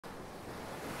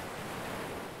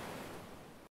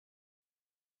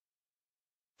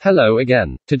Hello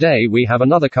again. Today we have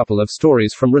another couple of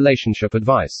stories from relationship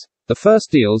advice. The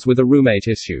first deals with a roommate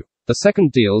issue. The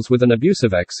second deals with an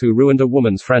abusive ex who ruined a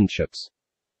woman's friendships.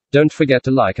 Don't forget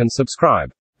to like and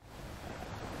subscribe.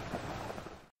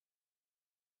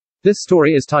 This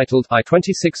story is titled, I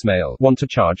 26 male want to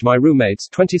charge my roommate's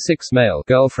 26 male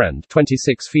girlfriend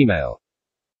 26 female.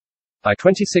 I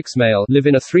 26 male live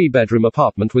in a 3-bedroom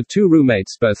apartment with 2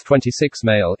 roommates both 26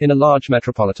 male in a large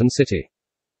metropolitan city.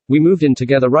 We moved in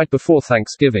together right before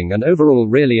Thanksgiving and overall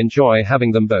really enjoy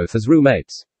having them both as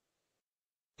roommates.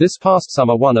 This past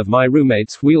summer one of my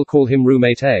roommates, we'll call him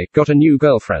roommate A, got a new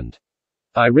girlfriend.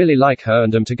 I really like her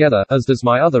and am together, as does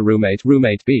my other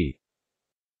roommate B.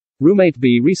 Roommate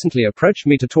B recently approached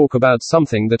me to talk about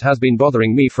something that has been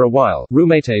bothering me for a while.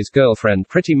 Roommate A's girlfriend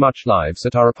pretty much lives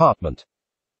at our apartment.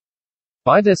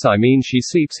 By this I mean she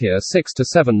sleeps here 6 to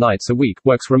 7 nights a week,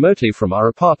 works remotely from our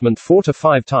apartment 4 to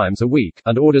 5 times a week,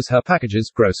 and orders her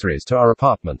packages, groceries to our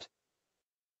apartment.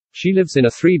 She lives in a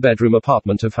 3-bedroom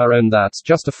apartment of her own that's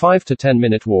just a 5 to 10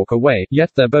 minute walk away, yet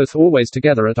they're both always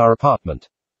together at our apartment.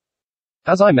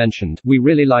 As I mentioned, we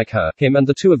really like her, him and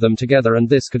the two of them together, and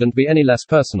this couldn't be any less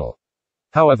personal.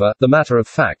 However, the matter of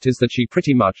fact is that she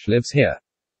pretty much lives here.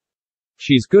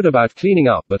 She's good about cleaning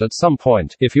up, but at some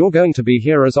point, if you're going to be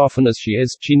here as often as she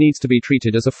is, she needs to be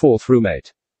treated as a 4th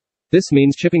roommate. This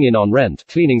means chipping in on rent,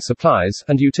 cleaning supplies,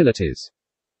 and utilities.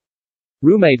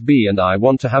 Roommate B and I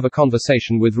want to have a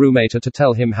conversation with roommate A to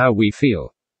tell him how we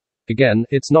feel. Again,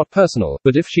 it's not personal,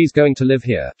 but if she's going to live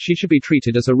here, she should be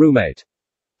treated as a roommate.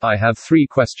 I have 3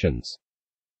 questions.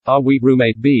 Are we,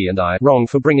 roommate B and I, wrong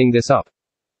for bringing this up?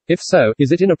 If so,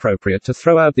 is it inappropriate to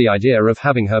throw out the idea of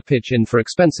having her pitch in for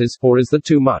expenses, or is that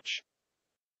too much?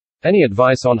 Any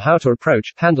advice on how to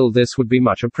handle this would be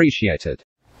much appreciated.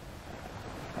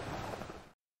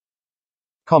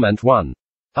 Comment 1.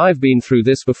 I've been through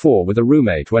this before with a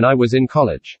roommate when I was in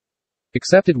college.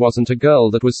 Except it wasn't a girl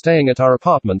that was staying at our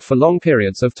apartment for long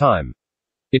periods of time.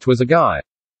 It was a guy.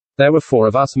 There were 4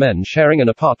 of us men sharing an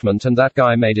apartment and that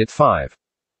guy made it 5.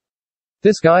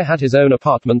 This guy had his own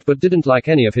apartment but didn't like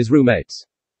any of his roommates.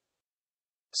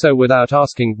 So without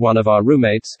asking, one of our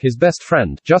roommates, his best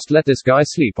friend, just let this guy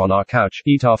sleep on our couch,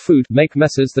 eat our food, make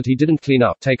messes that he didn't clean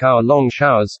up, take our long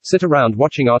showers, sit around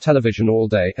watching our television all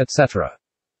day, etc.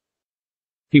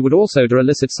 He would also do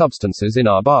illicit substances in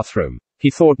our bathroom.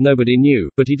 He thought nobody knew,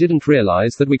 but he didn't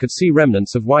realize that we could see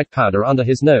remnants of white powder under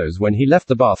his nose when he left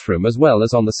the bathroom as well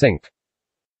as on the sink.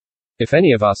 If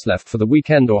any of us left for the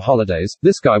weekend or holidays,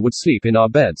 this guy would sleep in our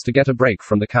beds to get a break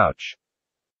from the couch.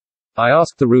 I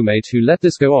asked the roommate who let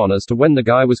this go on as to when the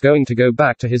guy was going to go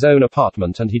back to his own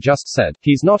apartment, and he just said,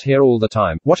 "He's not here all the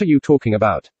time, what are you talking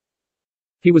about?"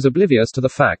 He was oblivious to the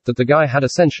fact that the guy had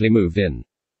essentially moved in.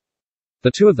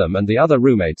 The two of them and the other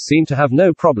roommates seemed to have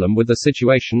no problem with the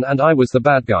situation, and I was the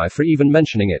bad guy for even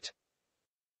mentioning it.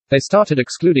 They started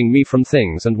excluding me from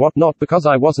things and whatnot because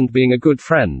I wasn't being a good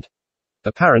friend.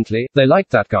 Apparently, they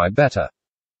liked that guy better.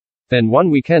 Then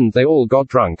one weekend they all got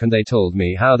drunk and they told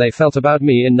me how they felt about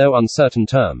me in no uncertain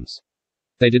terms.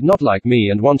 They did not like me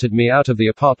and wanted me out of the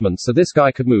apartment so this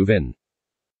guy could move in.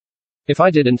 If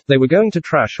I didn't, they were going to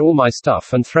trash all my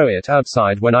stuff and throw it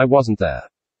outside when I wasn't there.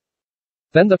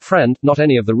 Then the friend, not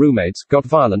any of the roommates, got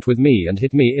violent with me and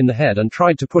hit me in the head and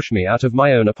tried to push me out of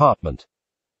my own apartment.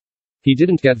 He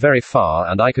didn't get very far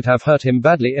and I could have hurt him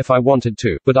badly if I wanted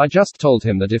to, but I just told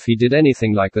him that if he did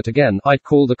anything like that again, I'd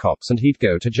call the cops and he'd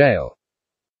go to jail.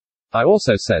 I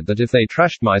also said that if they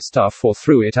trashed my stuff or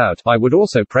threw it out, I would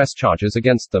also press charges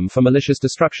against them for malicious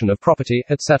destruction of property,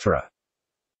 etc.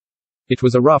 It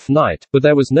was a rough night, but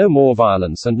there was no more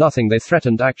violence and nothing they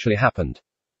threatened actually happened.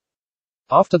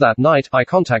 After that night, I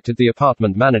contacted the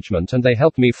apartment management and they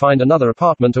helped me find another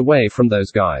apartment away from those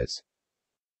guys.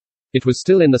 It was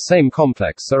still in the same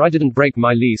complex, so I didn't break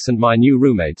my lease and my new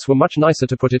roommates were much nicer,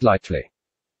 to put it lightly.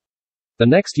 The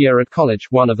next year at college,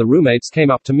 one of the roommates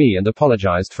came up to me and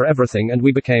apologized for everything and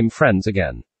we became friends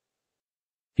again.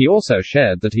 He also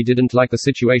shared that he didn't like the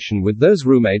situation with those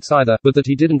roommates either, but that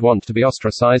he didn't want to be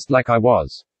ostracized like I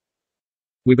was.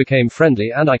 We became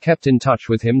friendly and I kept in touch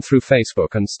with him through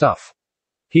Facebook and stuff.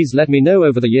 He's let me know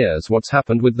over the years what's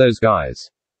happened with those guys.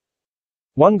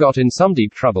 One got in some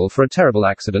deep trouble for a terrible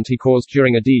accident he caused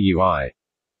during a DUI.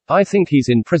 I think he's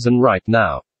in prison right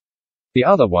now. The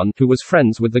other one, who was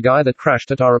friends with the guy that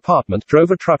crashed at our apartment,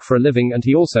 drove a truck for a living and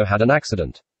he also had an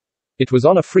accident. It was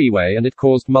on a freeway and it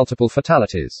caused multiple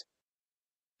fatalities.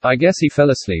 I guess he fell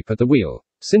asleep at the wheel.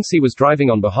 Since he was driving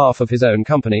on behalf of his own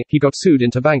company, he got sued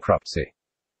into bankruptcy.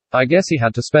 I guess he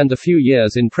had to spend a few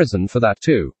years in prison for that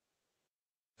too.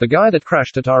 The guy that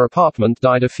crashed at our apartment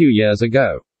died a few years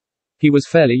ago. He was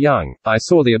fairly young. I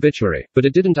saw the obituary, but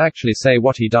it didn't actually say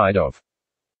what he died of.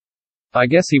 I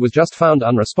guess he was just found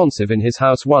unresponsive in his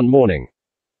house one morning.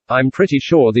 I'm pretty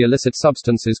sure the illicit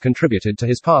substances contributed to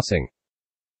his passing.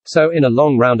 So in a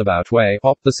long roundabout way,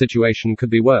 the situation could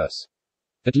be worse.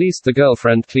 At least the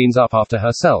girlfriend cleans up after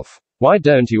herself. Why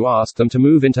don't you ask them to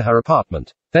move into her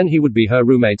apartment? Then he would be her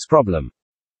roommate's problem.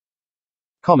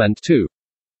 Comment 2.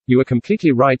 You are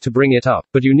completely right to bring it up,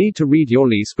 but you need to read your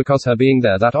lease because her being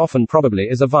there that often probably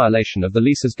is a violation of the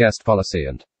lease's guest policy,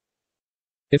 and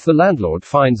if the landlord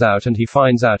finds out and he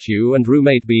finds out you and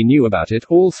roommate B knew about it,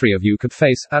 all three of you could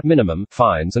face, at minimum,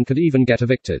 fines and could even get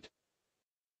evicted.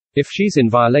 If she's in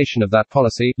violation of that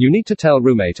policy, you need to tell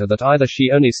roommate A that either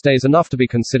she only stays enough to be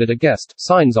considered a guest,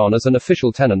 signs on as an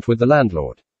official tenant with the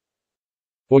landlord,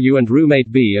 or you and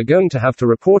roommate B are going to have to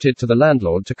report it to the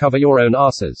landlord to cover your own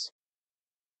asses.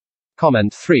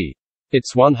 Comment 3.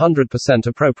 It's 100%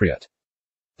 appropriate.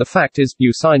 The fact is,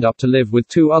 you signed up to live with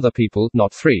 2 other people,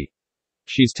 not 3.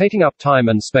 She's taking up time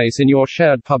and space in your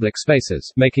shared public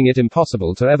spaces, making it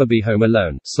impossible to ever be home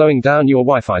alone, slowing down your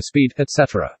Wi-Fi speed,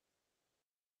 etc.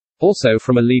 Also,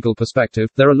 from a legal perspective,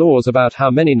 there are laws about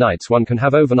how many nights one can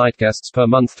have overnight guests per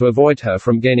month to avoid her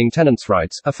from gaining tenants'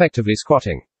 rights, effectively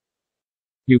squatting.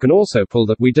 You can also pull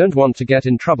the "we don't want to get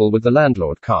in trouble with the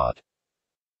landlord" card.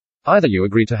 Either you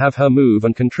agree to have her move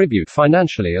and contribute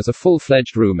financially as a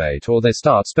full-fledged roommate, or they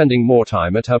start spending more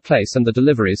time at her place and the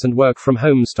deliveries and work from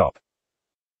home stop.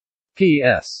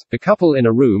 P.S. A couple in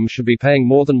a room should be paying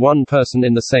more than one person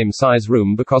in the same size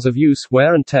room because of use,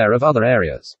 wear and tear of other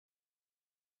areas.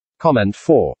 Comment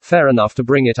 4. Fair enough to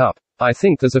bring it up. I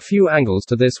think there's a few angles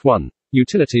to this one.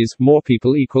 Utilities, more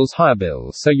people equals higher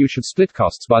bills, so you should split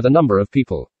costs by the number of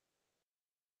people.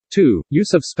 2.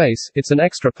 Use of space, it's an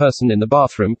extra person in the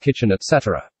bathroom, kitchen,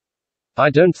 etc. I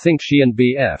don't think she and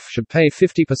BF should pay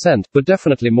 50%, but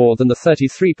definitely more than the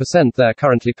 33% they're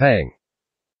currently paying.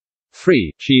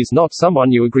 3. She's not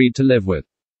someone you agreed to live with.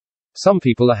 Some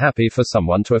people are happy for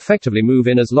someone to effectively move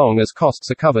in as long as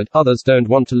costs are covered, others don't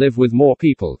want to live with more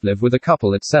people, live with a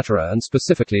couple, etc., and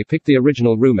specifically pick the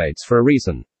original roommates for a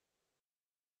reason.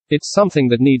 It's something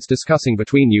that needs discussing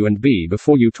between you and B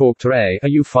before you talk to A. Are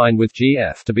you fine with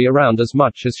GF to be around as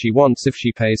much as she wants if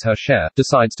she pays her share,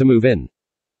 decides to move in?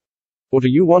 Or do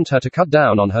you want her to cut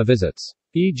down on her visits?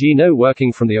 E.g. no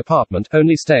working from the apartment,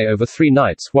 only stay over 3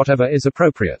 nights, whatever is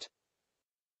appropriate.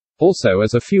 Also,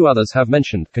 as a few others have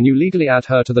mentioned, can you legally add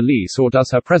her to the lease, or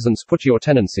does her presence put your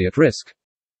tenancy at risk?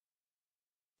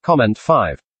 Comment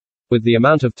 5. With the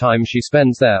amount of time she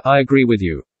spends there, I agree with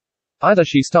you. Either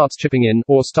she starts chipping in,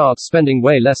 or starts spending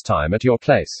way less time at your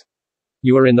place.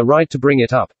 You are in the right to bring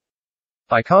it up.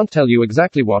 I can't tell you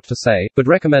exactly what to say, but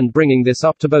recommend bringing this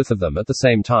up to both of them at the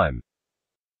same time,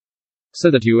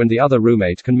 so that you and the other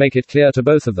roommate can make it clear to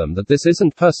both of them that this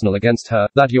isn't personal against her,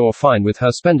 that you're fine with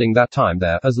her spending that time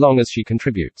there, as long as she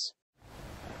contributes.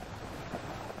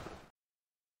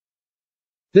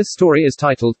 This story is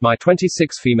titled, "My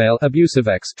 26 female, abusive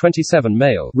ex, 27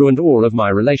 male, ruined all of my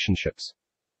relationships.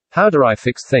 How do I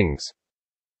fix things?"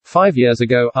 5 years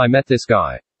ago, I met this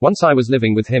guy. Once I was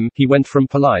living with him, he went from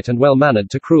polite and well-mannered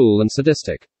to cruel and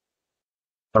sadistic.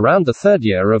 Around the 3rd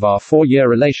year of our 4-year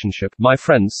relationship, my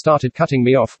friends started cutting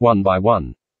me off, one by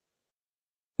one.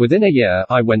 Within a year,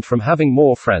 I went from having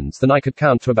more friends than I could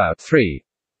count to about 3.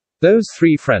 Those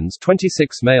 3 friends,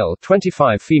 26 male,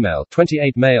 25 female,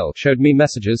 28 male, showed me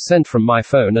messages sent from my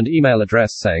phone and email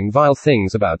address saying vile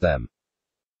things about them,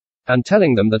 and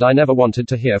telling them that I never wanted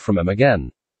to hear from them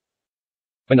again.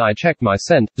 When I checked my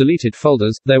sent, deleted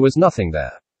folders, there was nothing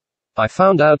there. I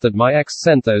found out that my ex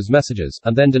sent those messages,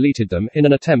 and then deleted them, in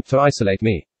an attempt to isolate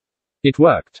me. It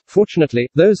worked. Fortunately,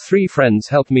 those 3 friends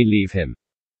helped me leave him.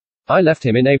 I left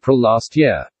him in April last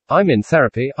year. I'm in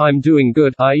therapy, I'm doing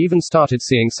good, I even started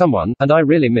seeing someone, and I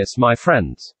really miss my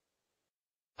friends.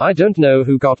 I don't know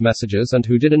who got messages and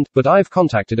who didn't, but I've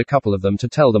contacted a couple of them to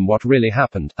tell them what really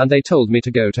happened, and they told me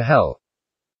to go to hell.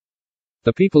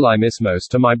 The people I miss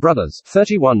most are my brothers,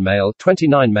 31 male,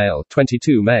 29 male,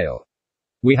 22 male.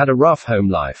 We had a rough home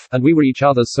life, and we were each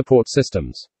other's support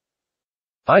systems.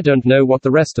 I don't know what the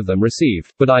rest of them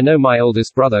received, but I know my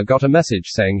oldest brother got a message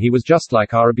saying he was just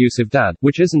like our abusive dad,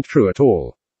 which isn't true at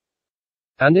all.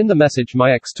 And in the message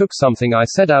my ex took something I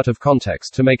said out of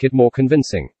context to make it more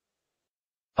convincing.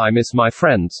 I miss my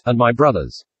friends, and my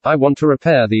brothers. I want to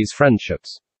repair these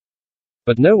friendships.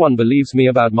 But no one believes me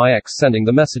about my ex sending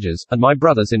the messages, and my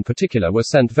brothers in particular were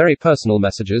sent very personal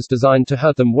messages designed to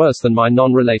hurt them worse than my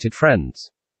non-related friends.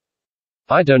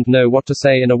 I don't know what to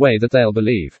say in a way that they'll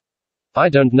believe. I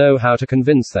don't know how to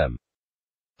convince them.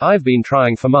 I've been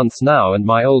trying for months now and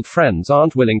my old friends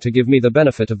aren't willing to give me the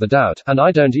benefit of the doubt, and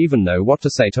I don't even know what to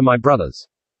say to my brothers.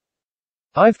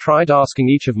 I've tried asking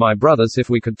each of my brothers if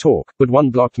we could talk, but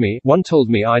one blocked me, one told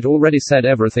me I'd already said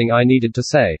everything I needed to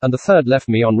say, and the third left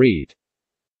me on read.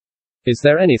 Is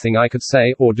there anything I could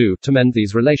say, or do, to mend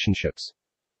these relationships?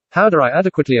 How do I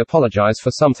adequately apologize for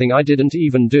something I didn't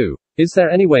even do? Is there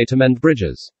any way to mend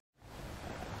bridges?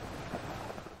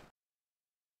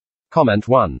 Comment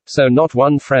 1. So not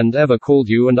one friend ever called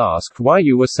you and asked why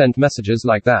you were sent messages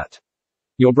like that?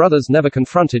 Your brothers never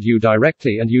confronted you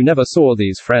directly and you never saw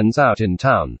these friends out in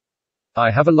town.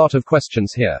 I have a lot of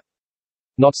questions here.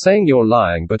 Not saying you're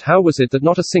lying, but how was it that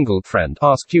not a single friend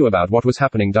asked you about what was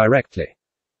happening directly?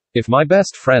 If my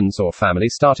best friends or family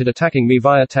started attacking me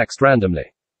via text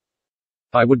randomly,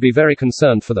 I would be very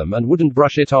concerned for them and wouldn't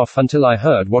brush it off until I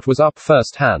heard what was up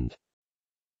firsthand.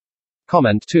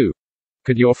 Comment 2.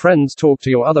 Could your friends talk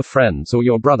to your other friends or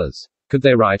your brothers? Could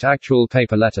they write actual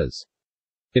paper letters?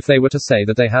 If they were to say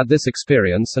that they had this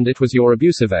experience and it was your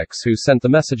abusive ex who sent the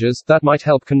messages, that might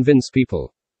help convince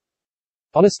people.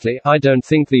 Honestly, I don't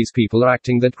think these people are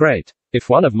acting that great. If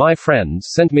one of my friends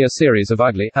sent me a series of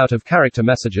ugly, out-of-character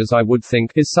messages, I would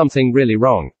think, is something really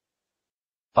wrong?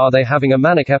 Are they having a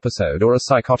manic episode or a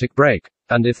psychotic break?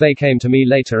 And if they came to me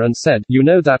later and said, you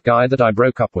know that guy that I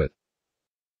broke up with?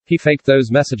 He faked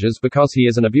those messages because he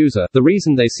is an abuser. The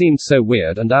reason they seemed so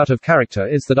weird and out of character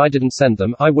is that I didn't send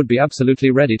them. I would be absolutely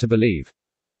ready to believe.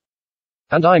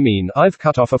 And I mean, I've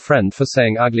cut off a friend for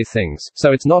saying ugly things,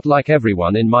 so it's not like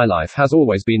everyone in my life has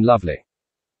always been lovely.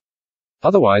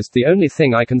 Otherwise, the only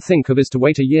thing I can think of is to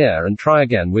wait a year and try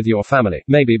again with your family,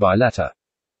 maybe by letter.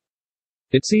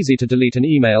 It's easy to delete an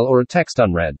email or a text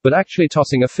unread, but actually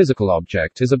tossing a physical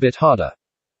object is a bit harder.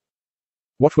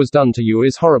 What was done to you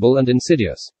is horrible and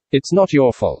insidious. It's not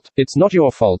your fault. It's not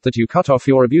your fault that you cut off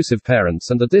your abusive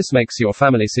parents and that this makes your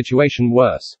family situation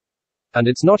worse. And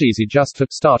it's not easy just to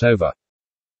start over.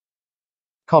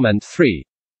 Comment 3.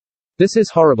 This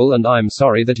is horrible and I'm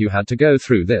sorry that you had to go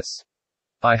through this.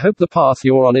 I hope the path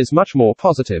you're on is much more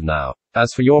positive now.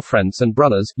 As for your friends and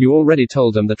brothers, you already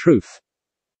told them the truth.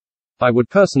 I would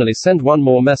personally send one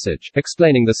more message,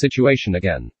 explaining the situation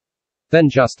again. Then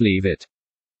just leave it.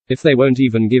 If they won't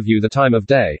even give you the time of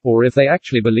day, or if they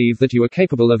actually believe that you are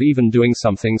capable of even doing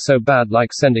something so bad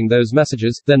like sending those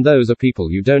messages, then those are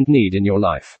people you don't need in your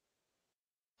life.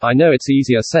 I know it's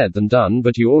easier said than done,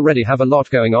 but you already have a lot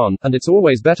going on, and it's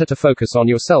always better to focus on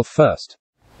yourself first.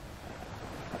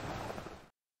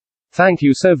 Thank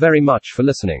you so very much for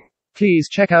listening. Please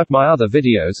check out my other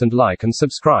videos and like and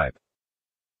subscribe.